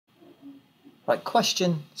Right,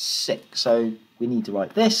 question 6. So we need to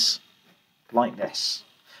write this like this.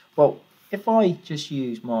 Well, if I just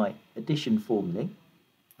use my addition formulae,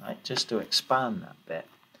 right, just to expand that bit,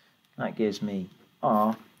 that gives me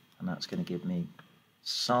r, and that's going to give me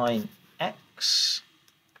sine x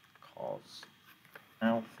cos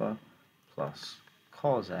alpha plus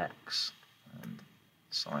cos x and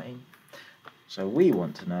sine. So we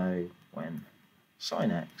want to know when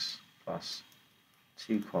sine x plus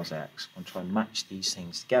 2 cos x, and try and match these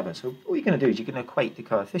things together. So all you're going to do is you're going to equate the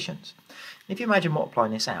coefficients. If you imagine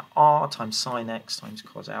multiplying this out, r times sine x times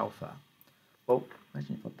cos alpha. Well,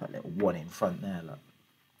 imagine if I put a little 1 in front there, look.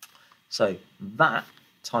 So that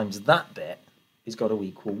times that bit is got to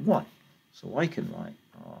equal 1. So I can write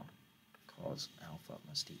r cos alpha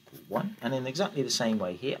must equal 1. And in exactly the same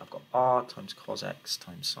way here, I've got r times cos x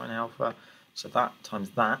times sine alpha. So that times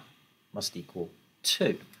that must equal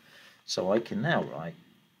 2. So I can now write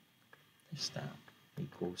this down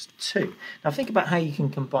equals 2. Now think about how you can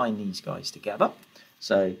combine these guys together.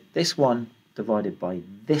 So this one divided by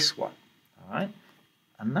this one, all right?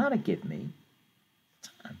 And that'll give me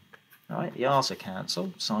tan. All right, the r's are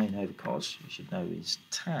cancelled. Sine over cos, you should know, is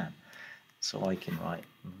tan. So I can write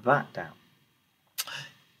that down.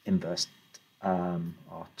 Inverse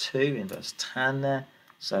R2, inverse tan there.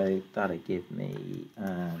 So that'll give me,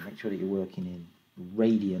 make sure that you're working in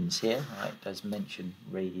radians here, right? It does mention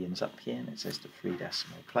radians up here, and it says the 3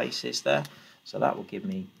 decimal places there. So that will give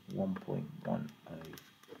me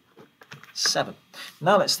 1.107.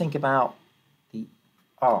 Now let's think about the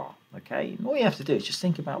r, okay? And all you have to do is just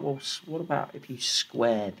think about, well, what about if you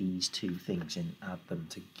square these two things and add them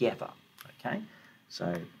together, okay?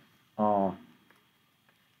 So r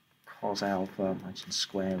cos alpha, imagine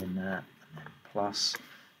squaring that, and then plus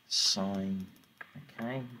sine.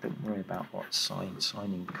 Okay, don't worry about what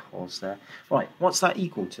signing cos there. Right, what's that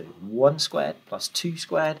equal to? 1 squared plus 2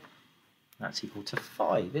 squared, that's equal to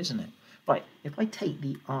 5, isn't it? Right, if I take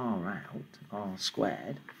the r out, r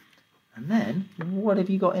squared, and then what have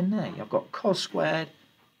you got in there? You've got cos squared,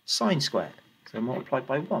 sine squared, so multiplied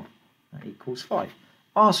by 1, that equals 5.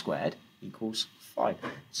 R squared equals 5,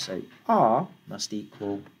 so r must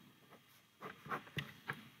equal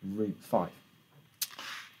root 5.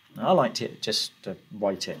 Now, I like it just to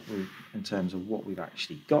write it in terms of what we've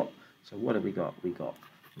actually got. So what have we got? We got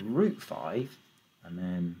root 5, and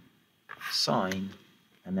then sine,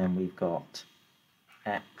 and then we've got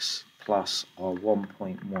x plus our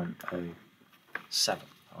 1.107.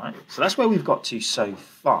 All right, so that's where we've got to so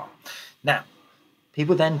far. Now,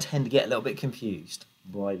 people then tend to get a little bit confused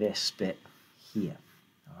by this bit here.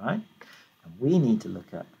 All right, and we need to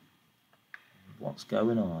look at what's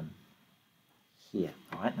going on here.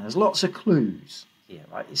 All right, now there's lots of clues here,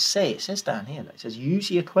 right? It says down here, it says use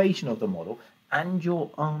the equation of the model and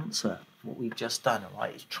your answer, what we've just done. All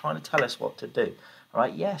right, it's trying to tell us what to do. All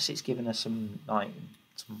right, yes, it's given us some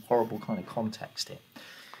horrible kind of context here.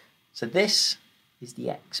 So this is the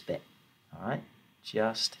x bit, all right,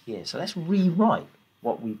 just here. So let's rewrite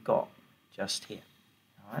what we've got just here.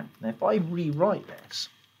 All right, now if I rewrite this,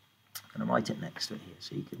 I'm going to write it next to it here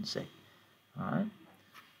so you can see. All right.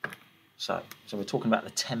 So we're talking about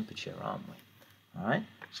the temperature, aren't we? All right.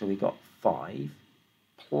 So we got 5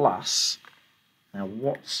 plus. Now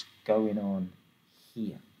what's going on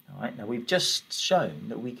here? All right. Now we've just shown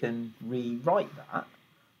that we can rewrite that.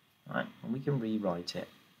 All right, and we can rewrite it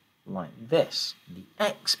like this. The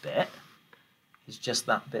x bit is just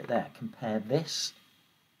that bit there. Compare this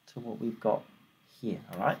to what we've got here.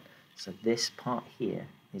 All right. So this part here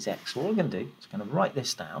is x. So what we're going to do is going to write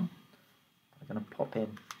this down. I'm going to pop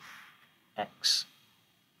in x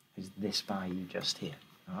is this value just here.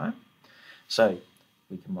 All right, so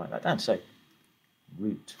we can write that down. So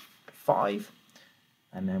root 5,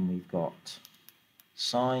 and then we've got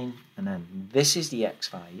sine, and then this is the x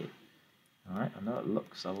value. All right, I know it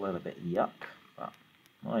looks a little bit yuck, but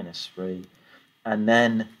 -3, and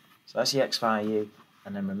then so that's the x value,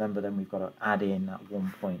 and then remember, then we've got to add in that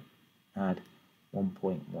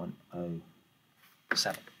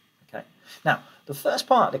 1.107. Okay. Now, the first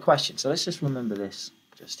part of the question, so let's just remember this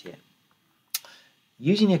just here.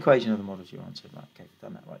 Using the equation of the model, you answered, right? Okay, we've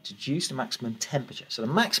done that, right? To deduce the maximum temperature. So the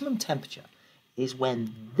maximum temperature is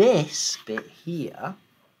when this bit here,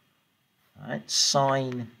 right,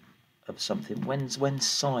 sine of something, when's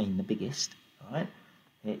sine the biggest, right?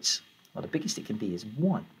 It's, well, the biggest it can be is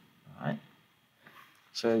 1, right?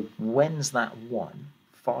 So when's that 1?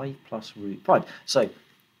 5 plus root 5. So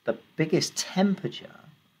the biggest temperature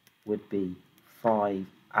would be 5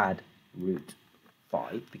 add root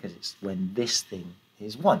 5, because it's when this thing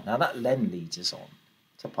is 1. Now that then leads us on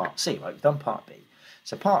to part C, right? We've done part B.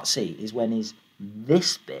 So part C is when is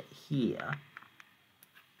this bit here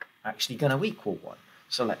actually going to equal 1.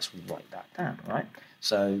 So let's write that down, right?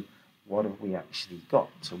 So what have we actually got?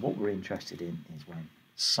 So what we're interested in is when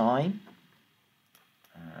sine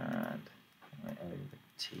and over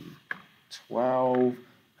t12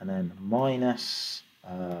 and then minus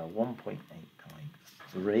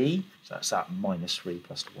 1.893, so that's that minus 3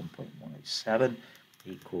 plus the 1.107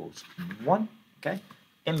 equals 1, okay?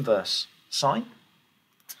 Inverse sine,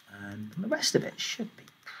 and the rest of it should be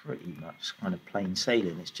pretty much kind of plain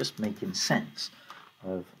sailing. It's just making sense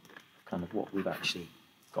of kind of what we've actually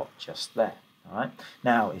got just there, all right?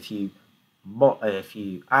 Now, if you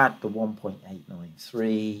add the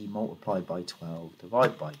 1.893 multiplied by 12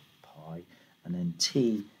 divided by pi, and then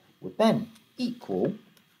t would then equal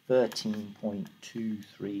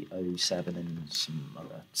 13.2307 and some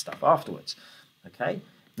other stuff afterwards. Okay,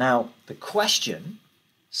 now the question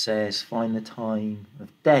says find the time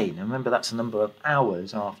of day. Now remember, that's a number of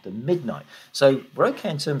hours after midnight. So we're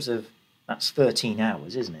okay in terms of that's 13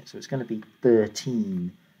 hours, isn't it? So it's going to be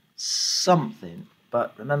 13 something,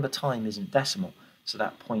 but remember time isn't decimal, so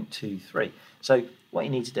that 0.23. So what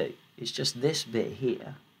you need to do is just this bit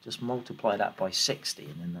here, just multiply that by 60,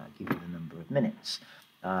 and then that'll give you the number of minutes.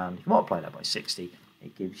 If you multiply that by 60,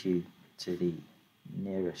 it gives you to the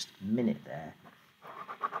nearest minute there.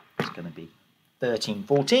 It's going to be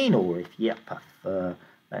 13:14, or if you prefer,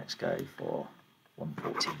 let's go for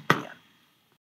 1:14 p.m.